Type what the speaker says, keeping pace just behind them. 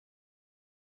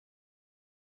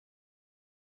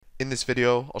In this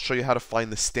video, I'll show you how to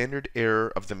find the standard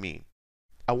error of the mean.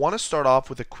 I want to start off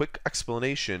with a quick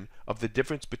explanation of the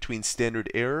difference between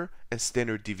standard error and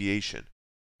standard deviation.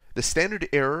 The standard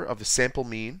error of the sample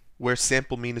mean, where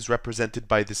sample mean is represented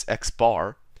by this x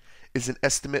bar, is an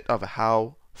estimate of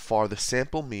how far the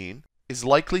sample mean is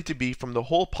likely to be from the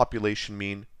whole population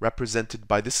mean, represented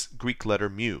by this Greek letter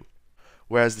mu.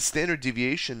 Whereas the standard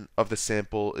deviation of the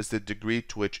sample is the degree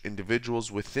to which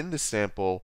individuals within the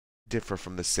sample differ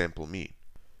from the sample mean.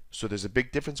 So there's a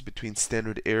big difference between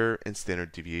standard error and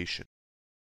standard deviation.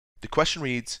 The question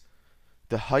reads,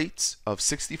 the heights of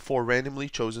 64 randomly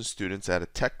chosen students at a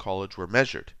tech college were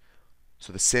measured.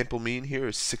 So the sample mean here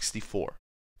is 64.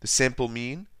 The sample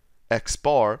mean, x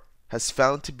bar, has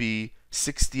found to be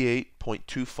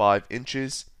 68.25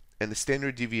 inches, and the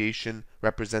standard deviation,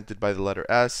 represented by the letter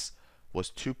S,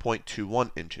 was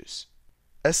 2.21 inches.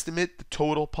 Estimate the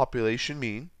total population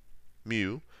mean,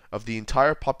 mu, of the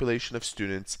entire population of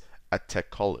students at Tech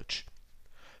College.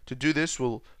 To do this,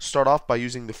 we'll start off by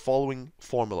using the following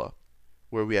formula,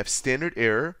 where we have standard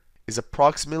error is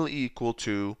approximately equal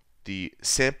to the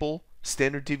sample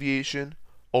standard deviation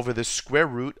over the square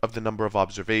root of the number of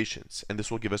observations, and this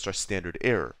will give us our standard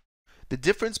error. The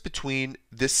difference between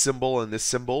this symbol and this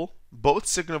symbol, both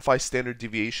signify standard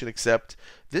deviation, except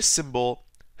this symbol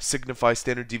signifies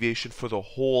standard deviation for the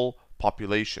whole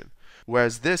population,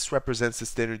 whereas this represents the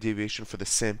standard deviation for the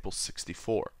sample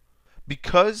 64.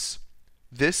 Because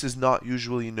this is not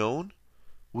usually known,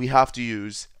 we have to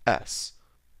use S,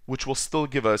 which will still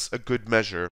give us a good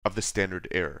measure of the standard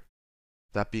error.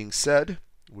 That being said,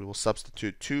 we will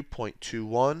substitute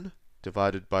 2.21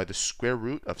 divided by the square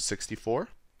root of 64.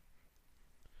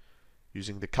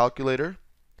 Using the calculator,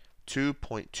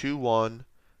 2.21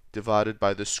 divided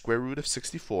by the square root of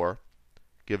 64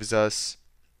 gives us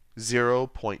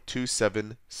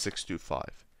 0.27625.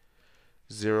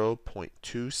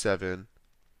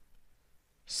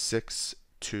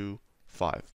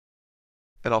 0.27625.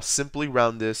 And I'll simply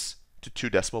round this to 2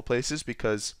 decimal places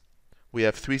because we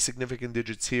have 3 significant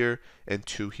digits here and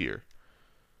 2 here.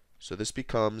 So this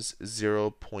becomes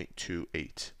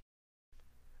 0.28.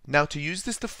 Now to use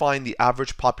this to find the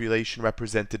average population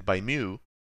represented by mu,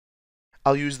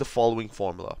 I'll use the following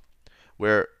formula,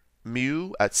 where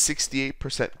mu at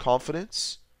 68%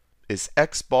 confidence is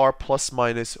x bar plus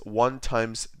minus 1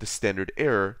 times the standard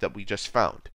error that we just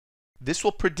found. This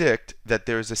will predict that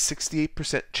there is a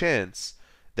 68% chance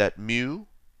that mu,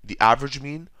 the average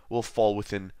mean, will fall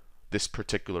within this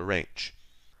particular range.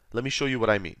 Let me show you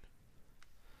what I mean.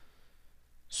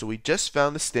 So we just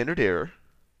found the standard error,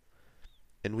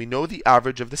 and we know the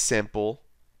average of the sample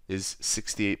is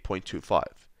 68.25.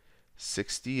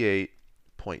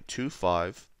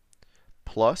 68.25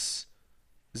 plus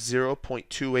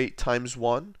 0.28 times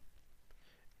 1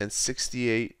 and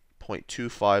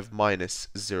 68.25 minus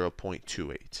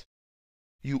 0.28.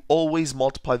 You always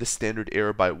multiply the standard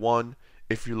error by 1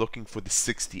 if you're looking for the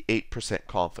 68%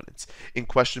 confidence. In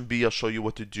question B, I'll show you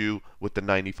what to do with the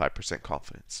 95%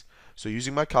 confidence. So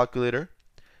using my calculator,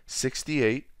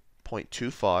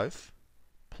 68.25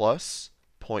 plus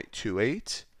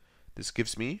 0.28, this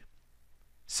gives me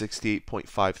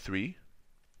 68.53.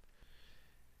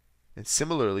 And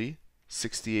similarly,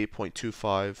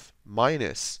 68.25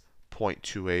 minus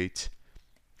 0.28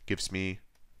 gives me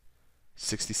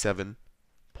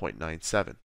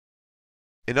 67.97.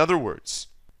 In other words,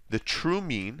 the true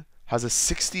mean has a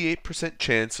 68%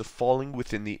 chance of falling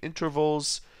within the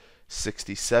intervals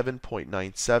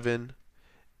 67.97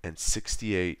 and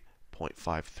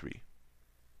 68.53.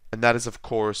 And that is, of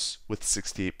course, with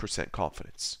 68%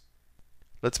 confidence.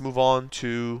 Let's move on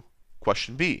to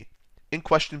question B. In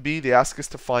question B, they ask us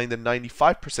to find the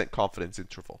 95% confidence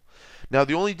interval. Now,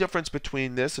 the only difference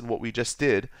between this and what we just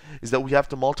did is that we have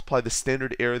to multiply the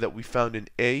standard error that we found in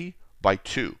A by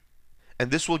 2.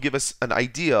 And this will give us an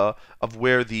idea of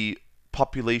where the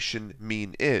population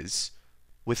mean is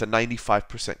with a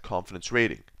 95% confidence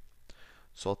rating.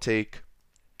 So I'll take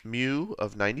mu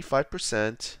of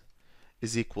 95%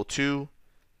 is equal to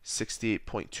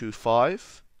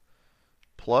 68.25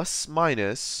 plus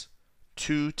minus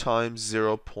 2 times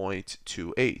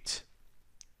 0.28.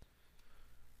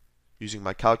 Using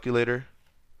my calculator,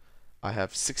 I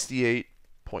have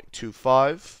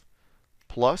 68.25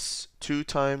 plus 2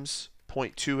 times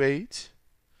 0.28.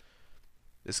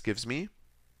 This gives me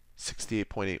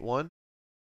 68.81.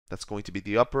 That's going to be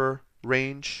the upper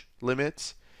range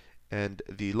limit, and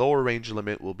the lower range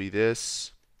limit will be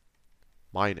this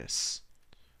minus,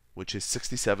 which is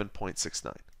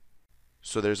 67.69.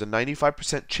 So there's a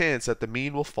 95% chance that the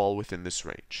mean will fall within this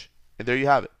range. And there you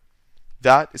have it.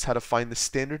 That is how to find the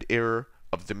standard error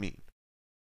of the mean.